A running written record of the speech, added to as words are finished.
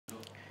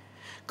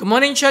Good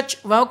morning, church.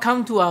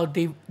 Welcome to our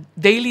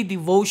daily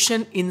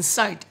devotion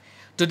insight.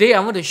 Today,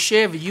 I want to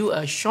share with you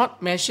a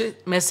short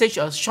message,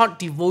 a short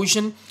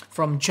devotion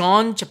from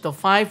John chapter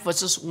 5,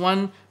 verses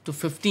 1 to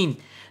 15.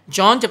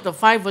 John chapter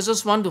 5,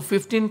 verses 1 to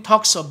 15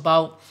 talks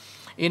about,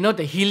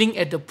 the healing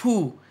at the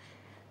pool.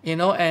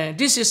 And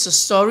this is a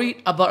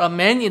story about a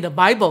man in the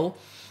Bible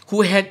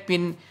who had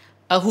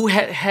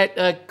had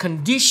a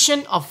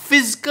condition of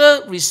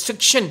physical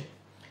restriction.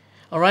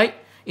 All right.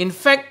 In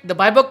fact, the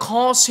Bible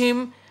calls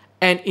him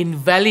an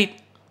invalid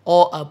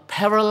or a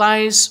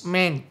paralyzed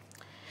man.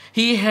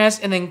 He has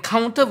an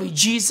encounter with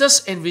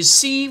Jesus and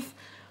receives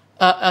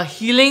a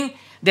healing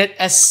that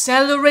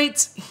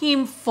accelerates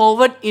him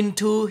forward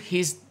into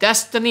his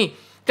destiny.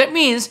 That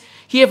means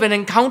he have an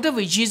encounter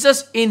with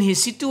Jesus in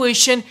his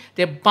situation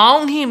that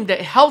bound him,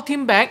 that held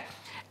him back,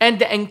 and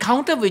the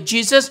encounter with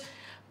Jesus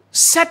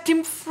set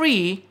him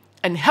free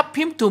and helped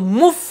him to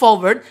move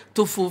forward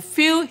to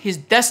fulfill his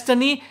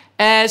destiny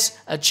as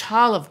a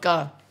child of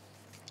God.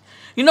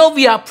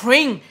 We are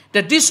praying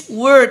that this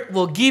word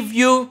will give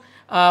you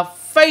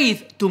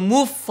faith to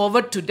move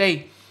forward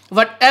today.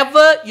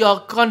 Whatever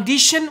your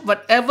condition,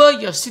 whatever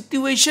your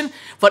situation,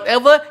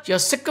 whatever your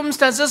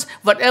circumstances,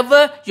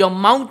 whatever your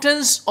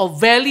mountains or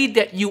valley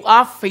that you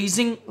are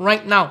facing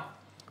right now,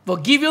 will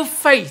give you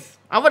faith.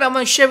 What I'm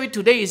going to share with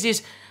you today is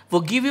this: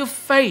 will give you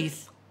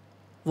faith,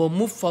 will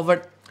move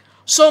forward.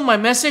 So my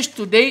message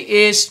today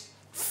is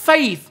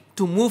faith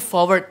to move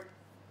forward.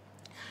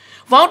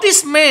 While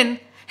this man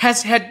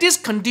has had this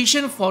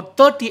condition for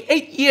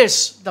 38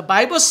 years, the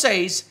Bible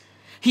says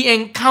he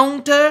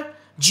encountered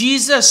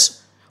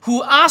Jesus,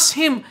 who asked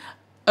him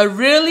a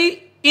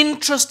really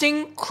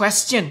interesting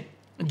question.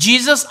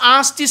 Jesus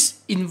asked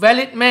this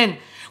invalid man,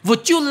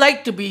 "Would you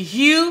like to be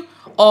healed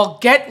or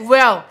get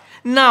well?"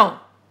 Now,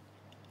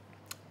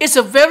 it's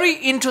a very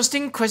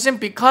interesting question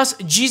because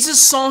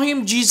Jesus saw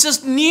him,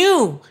 Jesus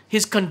knew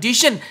his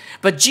condition,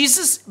 but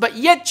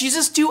yet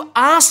Jesus still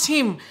asked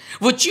him,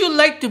 "Would you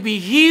like to be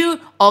healed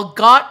or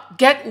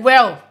get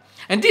well?"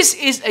 And this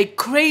is a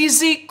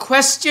crazy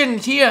question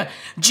here.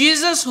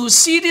 Jesus, who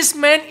see this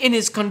man in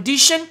his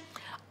condition,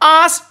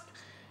 asked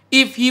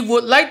if he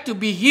would like to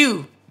be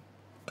healed.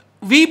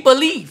 We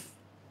believe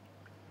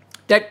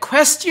that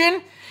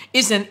question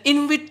is an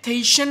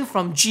invitation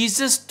from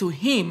Jesus to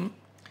him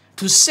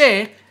to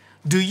say,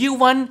 "Do you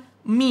want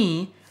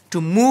me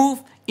to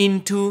move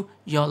into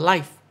your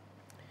life?"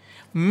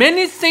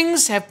 Many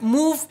things have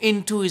moved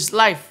into his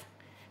life.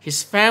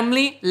 His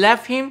family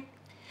left him.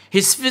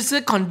 His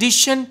physical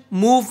condition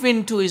moved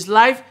into his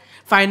life.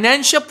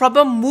 Financial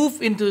problem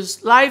moved into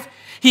his life.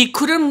 He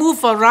couldn't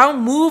move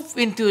around, moved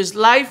into his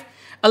life.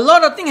 A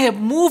lot of things have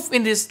moved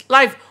in his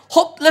life.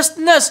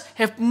 Hopelessness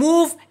have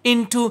moved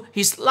into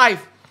his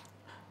life.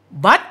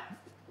 But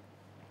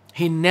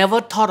he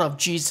never thought of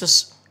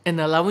Jesus and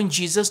allowing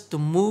Jesus to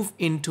move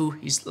into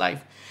his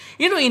life.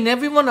 In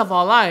every one of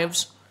our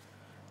lives,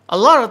 a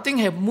lot of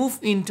things have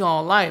moved into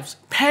our lives.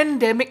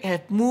 Pandemic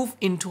have moved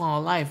into our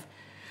life.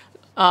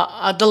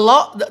 The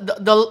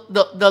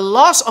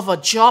loss of a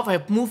job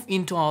have moved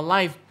into our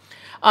life.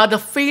 The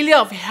failure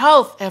of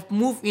health have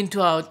moved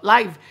into our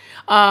life.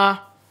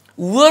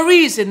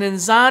 Worries and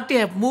anxiety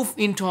have moved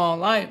into our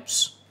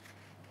lives.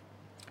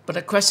 But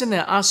the question I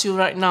ask you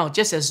right now,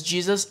 just as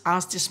Jesus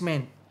asked this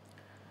man,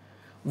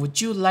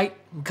 would you like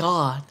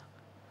God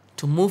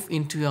to move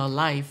into your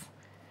life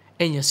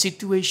and your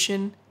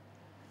situation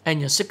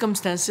and your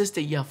circumstances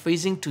that you are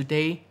facing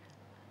today?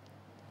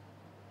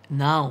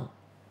 Now,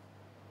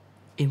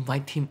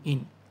 invite him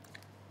in.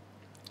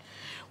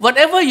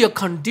 Whatever your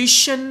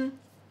condition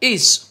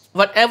is,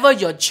 whatever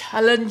your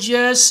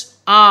challenges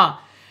are,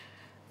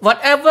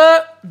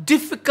 whatever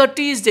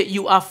difficulties that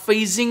you are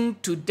facing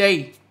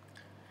today,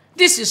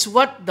 this is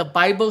what the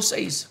Bible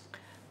says.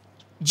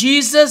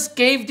 Jesus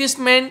gave this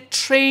man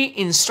 3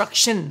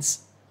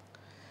 instructions,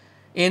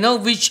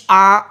 which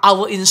are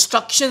our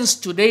instructions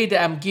today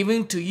that I'm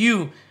giving to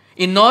you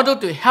in order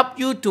to help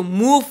you to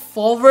move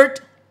forward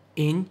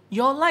in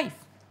your life.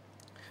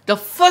 The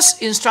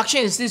first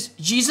instruction is this: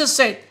 Jesus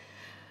said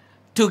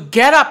to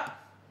get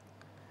up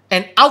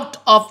and out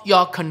of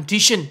your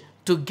condition.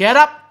 To get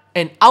up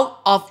and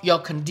out of your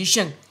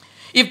condition.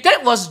 If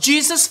that was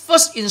Jesus'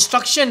 first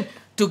instruction,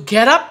 to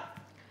get up,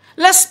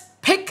 let's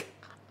pick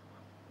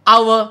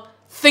our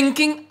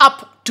thinking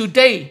up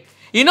today.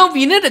 We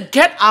need to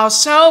get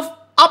ourselves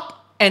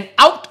up and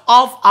out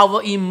of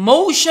our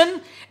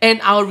emotion and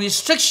our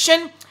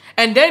restriction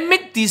and then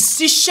make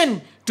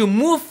decision to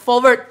move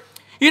forward.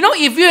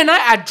 If you and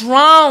I are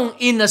drowned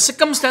in the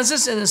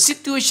circumstances and the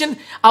situation,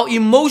 our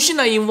emotions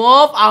are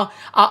involved,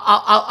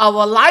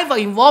 our life are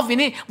involved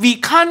in it, we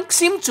can't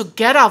seem to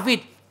get out of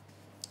it.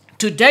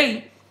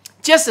 Today,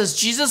 just as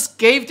Jesus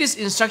gave this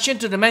instruction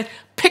to the man,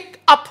 pick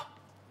up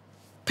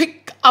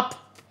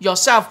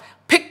yourself,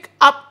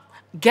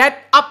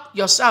 get up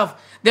yourself.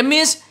 That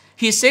means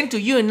he's saying to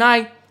you and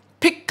I,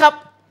 pick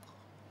up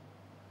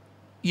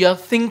your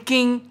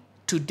thinking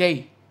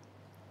today.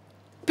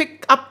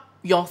 Pick up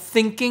your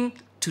thinking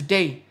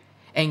today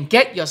and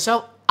get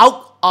yourself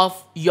out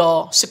of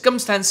your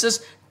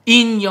circumstances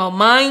in your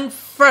mind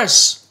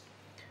first.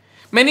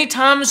 Many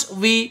times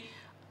we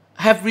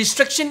have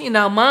restriction in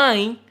our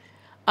mind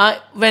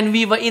when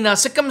we were in our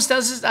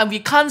circumstances and we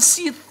can't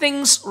see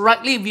things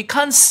rightly. We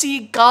can't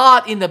see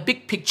God in the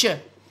big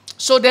picture.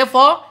 So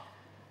therefore,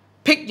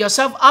 pick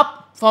yourself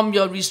up from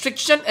your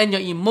restriction and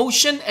your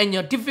emotion and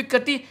your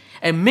difficulty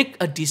and make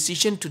a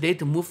decision today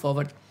to move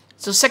forward.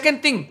 So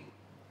second thing,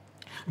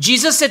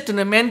 Jesus said to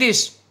the man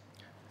this,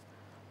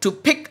 to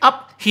pick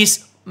up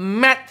his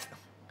mat.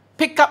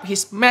 Pick up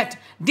his mat.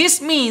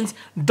 This means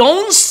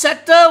don't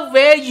settle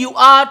where you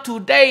are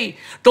today.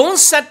 Don't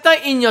settle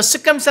in your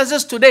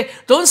circumstances today.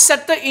 Don't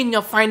settle in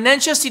your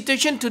financial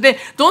situation today.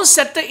 Don't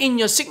settle in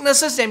your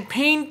sicknesses and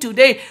pain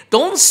today.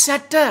 Don't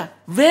settle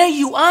where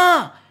you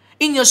are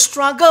in your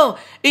struggle,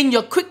 in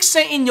your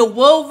quicksand, in your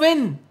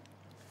whirlwind.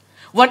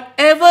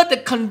 Whatever the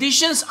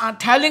conditions are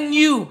telling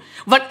you,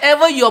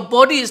 whatever your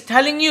body is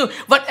telling you,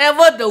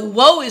 whatever the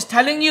world is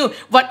telling you,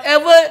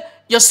 whatever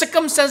your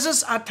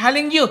circumstances are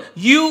telling you,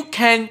 you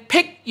can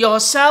pick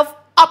yourself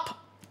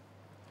up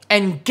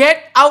and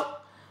get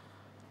out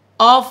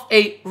of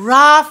a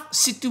rough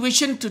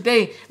situation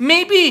today.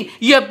 Maybe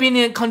you have been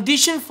in a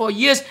condition for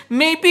years.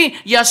 Maybe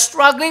you are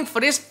struggling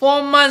for these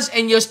 4 months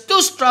and you're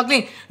still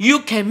struggling.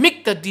 You can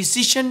make the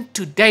decision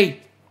today.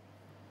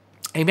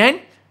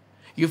 Amen?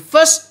 You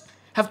first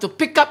have to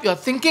pick up your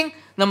thinking.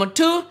 Number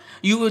 2,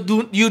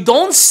 you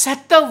don't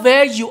settle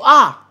where you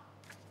are.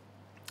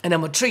 And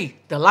number 3,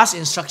 the last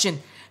instruction,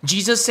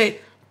 Jesus said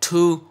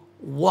to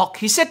walk.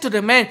 He said to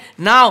the man,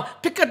 now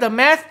pick up the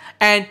mat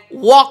and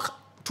walk.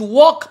 To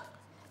walk.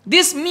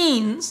 This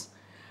means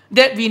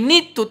that we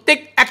need to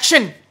take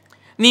action.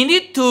 We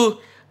need to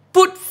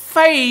put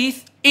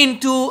faith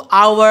into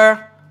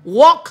our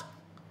walk.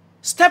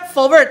 Step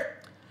forward.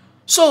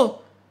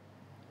 So,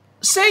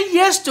 say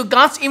yes to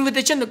God's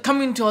invitation to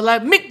come into your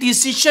life. Make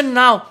decision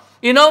now.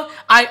 You know,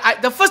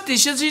 the first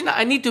decision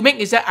I need to make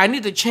is that I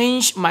need to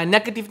change my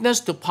negativeness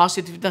to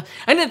positiveness.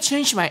 I need to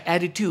change my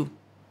attitude.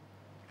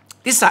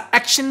 These are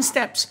action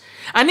steps.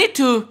 I need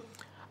to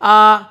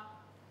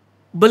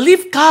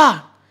believe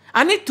God.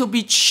 I need to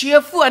be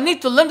cheerful. I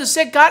need to learn to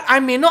say, God, I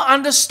may not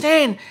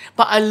understand,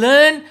 but I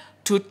learn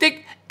to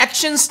take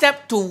action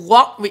step to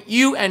walk with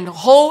you and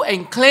hold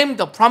and claim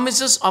the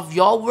promises of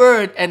your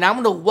word. And I'm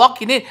going to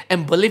walk in it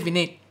and believe in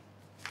it.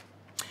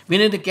 We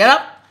need to get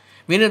up.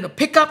 We need to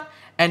pick up.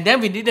 And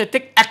then we need to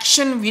take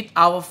action with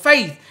our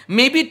faith.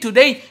 Maybe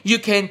today you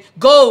can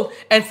go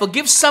and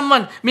forgive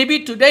someone.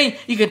 Maybe today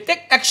you can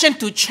take action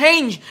to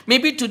change.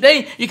 Maybe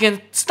today you can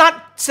start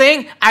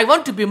saying, I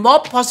want to be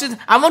more positive.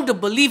 I want to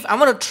believe. I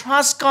want to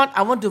trust God.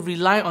 I want to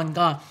rely on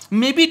God.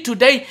 Maybe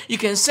today you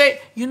can say,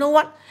 you know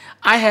what?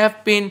 I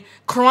have been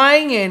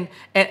crying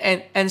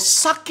and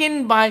sucked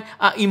in by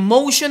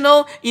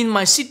emotional in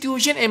my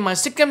situation and my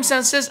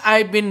circumstances.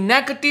 I've been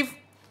negative.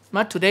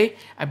 But today,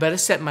 I better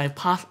set my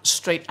path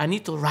straight. I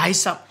need to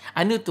rise up.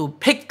 I need to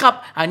pick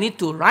up. I need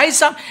to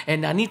rise up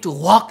and I need to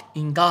walk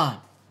in God.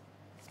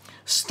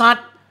 Start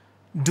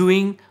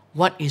doing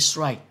what is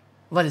right.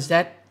 What is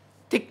that?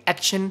 Take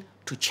action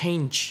to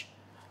change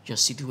your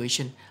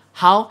situation.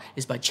 How?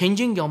 Is by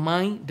changing your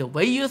mind, the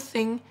way you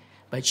think,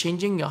 by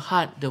changing your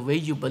heart, the way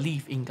you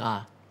believe in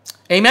God.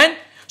 Amen?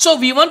 So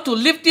we want to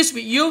live this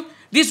with you.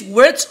 These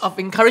words of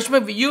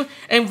encouragement with you,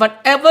 and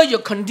whatever your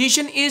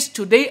condition is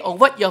today or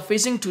what you're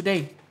facing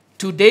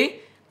today,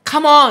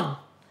 come on.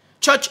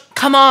 Church,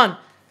 come on.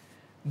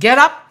 Get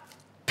up,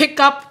 pick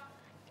up,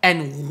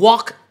 and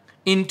walk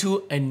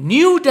into a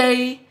new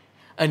day,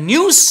 a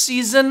new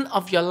season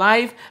of your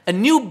life, a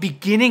new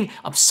beginning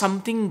of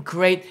something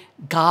great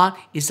God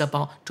is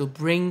about to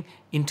bring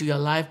into your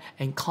life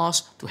and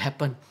cause to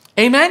happen.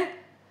 Amen?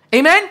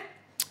 Amen?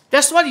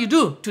 That's what you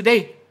do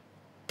today.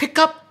 Pick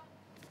up,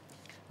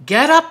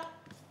 get up,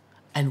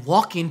 and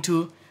walk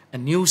into a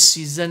new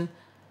season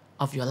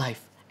of your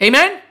life.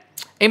 Amen?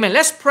 Amen.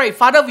 Let's pray.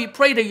 Father, we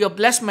pray that you'll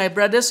bless my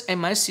brothers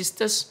and my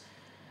sisters.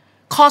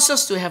 Cause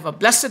us to have a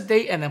blessed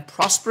day and a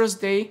prosperous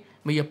day.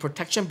 May your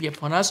protection be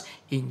upon us.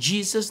 In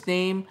Jesus'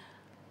 name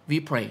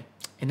we pray.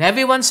 And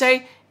everyone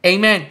say,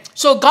 Amen.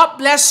 So God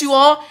bless you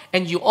all,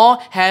 and you all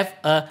have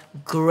a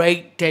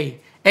great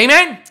day.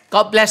 Amen.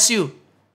 God bless you.